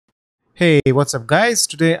Hey, what's up, guys?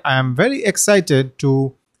 Today I am very excited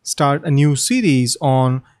to start a new series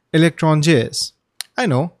on Electron JS. I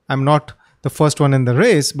know I'm not the first one in the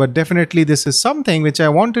race, but definitely this is something which I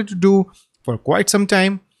wanted to do for quite some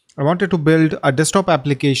time. I wanted to build a desktop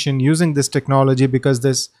application using this technology because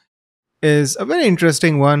this is a very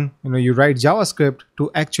interesting one. You write JavaScript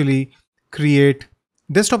to actually create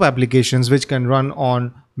desktop applications which can run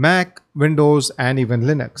on Mac, Windows, and even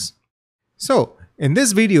Linux. So in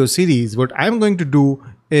this video series, what I'm going to do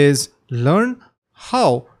is learn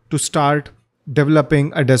how to start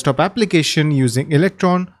developing a desktop application using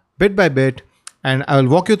Electron bit by bit, and I will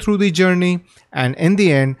walk you through the journey, and in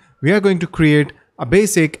the end, we are going to create a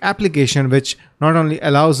basic application which not only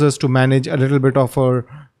allows us to manage a little bit of our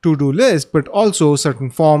to-do list, but also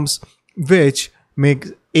certain forms which make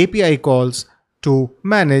API calls to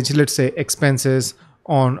manage, let's say, expenses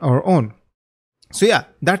on our own. So yeah,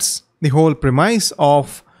 that's the whole premise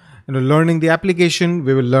of learning the application.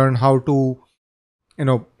 We will learn how to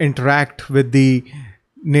interact with the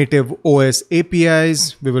native OS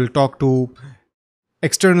APIs. We will talk to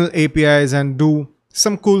external APIs and do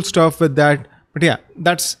some cool stuff with that. But yeah,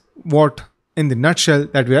 that's what in the nutshell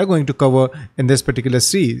that we are going to cover in this particular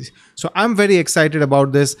series. So I'm very excited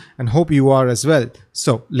about this and hope you are as well.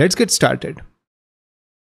 So let's get started.